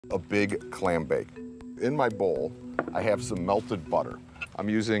a big clam bake. In my bowl, I have some melted butter. I'm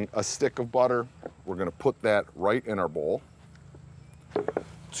using a stick of butter. We're gonna put that right in our bowl.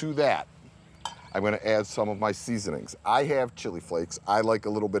 To that, I'm gonna add some of my seasonings. I have chili flakes. I like a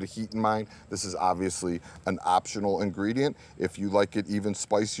little bit of heat in mine. This is obviously an optional ingredient. If you like it even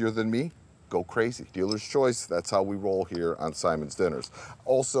spicier than me, go crazy. Dealer's choice, that's how we roll here on Symon's Dinners.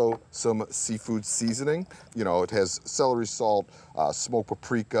 Also, some seafood seasoning. You know, it has celery salt, smoked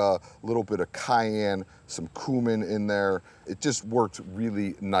paprika, a little bit of cayenne, some cumin in there. It just worked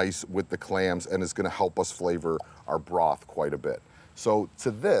really nice with the clams and is gonna help us flavor our broth quite a bit. So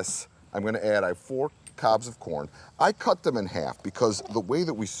to this, I'm gonna add, I have 4 cobs of corn. I cut them in half because the way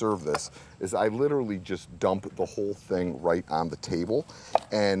that we serve this is I literally just dump the whole thing right on the table,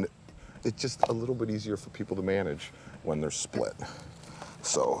 and it's just a little bit easier for people to manage when they're split.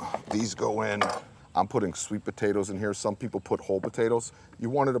 So these go in. I'm putting sweet potatoes in here. Some people put whole potatoes.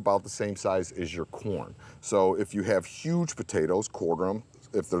 You want it about the same size as your corn. So if you have huge potatoes, quarter them.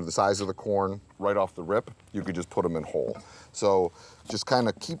 If they're the size of the corn right off the rip, you could just put them in whole. So just kind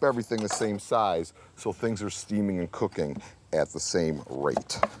of keep everything the same size so things are steaming and cooking at the same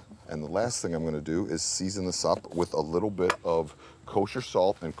rate. And the last thing I'm gonna do is season this up with a little bit of kosher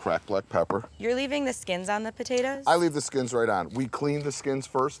salt and cracked black pepper. You're leaving the skins on the potatoes? I leave the skins right on. We clean the skins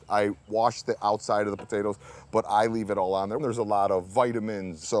first. I wash the outside of the potatoes, but I leave it all on there. There's a lot of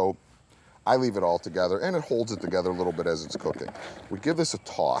vitamins, so I leave it all together, and it holds it together a little bit as it's cooking. We give this a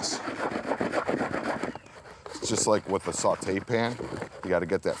toss. It's just like with the saute pan. You gotta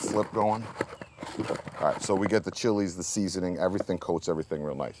get that flip going. All right, so we get the chilies, the seasoning, everything coats everything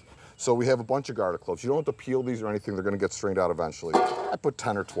real nice. So we have a bunch of garlic cloves. You don't have to peel these or anything. They're gonna get strained out eventually. I put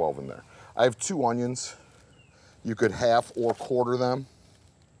 10 or 12 in there. I have 2 onions. You could half or quarter them.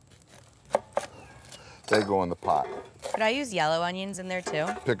 They go in the pot. Could I use yellow onions in there too?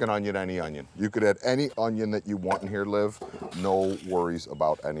 Pick an onion, any onion. You could add any onion that you want in here, Liv. No worries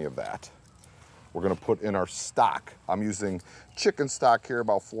about any of that. We're gonna put in our stock. I'm using chicken stock here,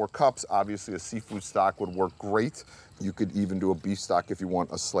 about 4 cups. Obviously, a seafood stock would work great. You could even do a beef stock if you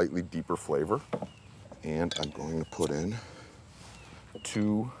want a slightly deeper flavor. And I'm going to put in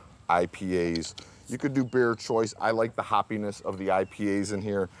 2 IPAs. You could do beer choice. I like the hoppiness of the IPAs in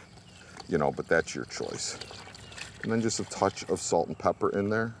here, you know, but that's your choice. And then just a touch of salt and pepper in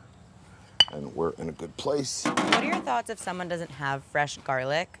there, and we're in a good place. What are your thoughts if someone doesn't have fresh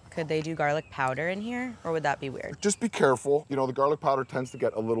garlic? Could they do garlic powder in here, or would that be weird? Just be careful. You know, the garlic powder tends to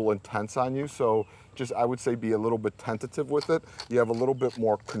get a little intense on you, so just, I would say, be a little bit tentative with it. You have a little bit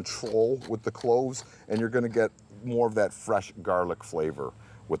more control with the cloves, and you're gonna get more of that fresh garlic flavor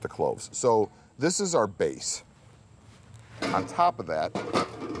with the cloves. So this is our base. On top of that,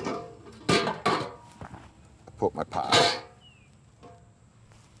 put my pie.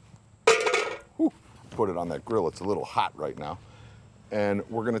 Whew. Put it on that grill. It's a little hot right now. And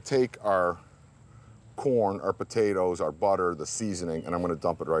we're gonna take our corn, our potatoes, our butter, the seasoning, and I'm gonna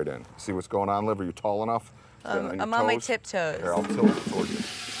dump it right in. See what's going on, Liv? Are you tall enough? I'm on my tiptoes. Here, I'll tilt it toward you.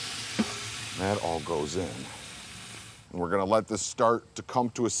 That all goes in. And we're gonna let this start to come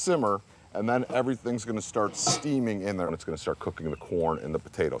to a simmer, and then everything's gonna start steaming in there, and it's gonna start cooking the corn and the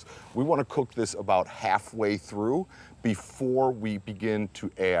potatoes. We wanna cook this about halfway through before we begin to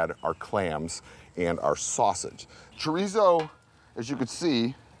add our clams and our sausage. Chorizo, as you can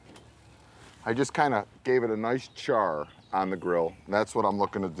see, I just kinda gave it a nice char on the grill. That's what I'm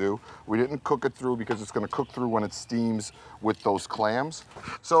looking to do. We didn't cook it through because it's gonna cook through when it steams with those clams.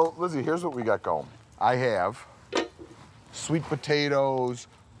 So, Lizzie, here's what we got going. I have sweet potatoes,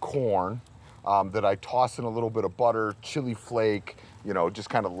 corn, that I toss in a little bit of butter, chili flake, you know,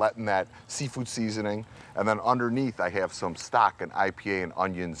 just kind of letting that seafood seasoning. And then underneath I have some stock and IPA and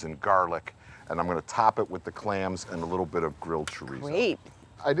onions and garlic. And I'm gonna top it with the clams and a little bit of grilled chorizo. Great.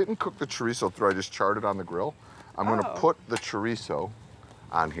 I didn't cook the chorizo through, I just charred it on the grill. I'm gonna put the chorizo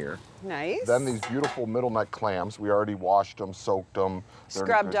on here. Nice. Then these beautiful middle neck clams, we already washed them, soaked them.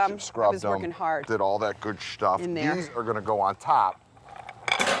 Scrubbed them. I was working hard. Did all that good stuff. In there. These are gonna go on top.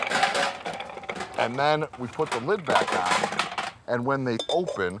 And then we put the lid back on, and when they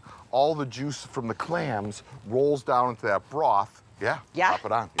open, all the juice from the clams rolls down into that broth. Yeah, pop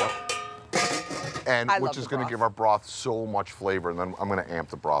it on, yep. And which is gonna give our broth so much flavor, and then I'm gonna amp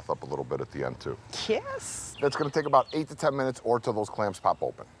the broth up a little bit at the end too. Yes. That's gonna take about 8 to 10 minutes or till those clams pop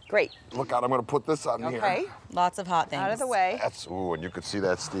open. Great. Look out, I'm gonna put this on here. Okay. Lots of hot things. Out of the way. That's, ooh, and you can see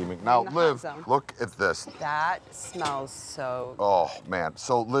that steaming. Now, the hot Liv, zone. look at this. That smells so good. Oh, man.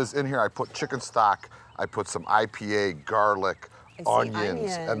 So, Liz, in here I put chicken stock, I put some IPA, garlic,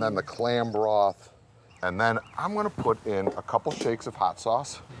 onions, and then the clam broth. And then I'm gonna put in a couple shakes of hot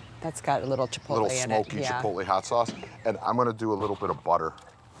sauce. That's got a little chipotle in it. Little smoky chipotle hot sauce. And I'm gonna do a little bit of butter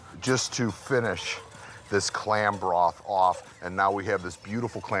just to finish this clam broth off. And now we have this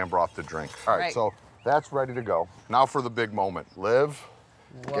beautiful clam broth to drink. All right, so that's ready to go. Now for the big moment. Liv,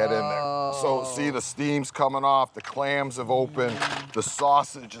 get in there. So see the steam's coming off, the clams have opened, the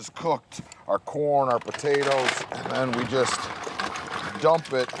sausage is cooked, our corn, our potatoes, and then we just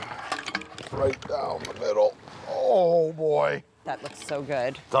dump it right down the middle. Oh boy. That looks so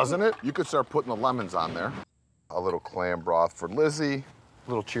good. Doesn't it? You could start putting the lemons on there. A little clam broth for Lizzie. A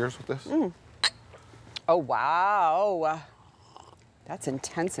little cheers with this. Oh, wow. That's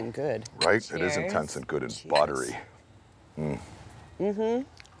intense and good. Right? Cheers. It is intense and good and buttery. All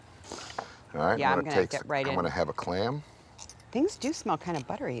right, Yeah, I'm gonna get right in. I'm gonna have a clam. Things do smell kind of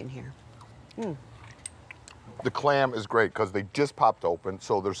buttery in here. The clam is great because they just popped open,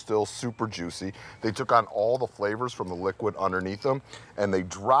 so they're still super juicy. They took on all the flavors from the liquid underneath them, and they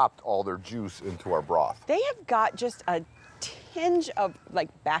dropped all their juice into our broth. They have got just a tinge of like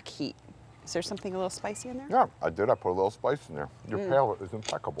back heat. Is there something a little spicy in there? Yeah, I did. I put a little spice in there. Your palate is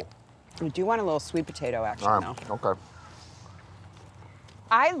impeccable. I do want a little sweet potato action though. Okay.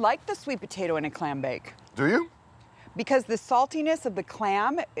 I like the sweet potato in a clam bake. Do you? Because the saltiness of the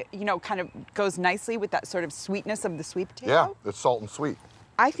clam, you know, kind of goes nicely with that sort of sweetness of the sweet potato. Yeah, it's salt and sweet.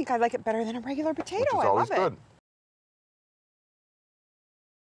 I think I like it better than a regular potato. Which is I always love it. good.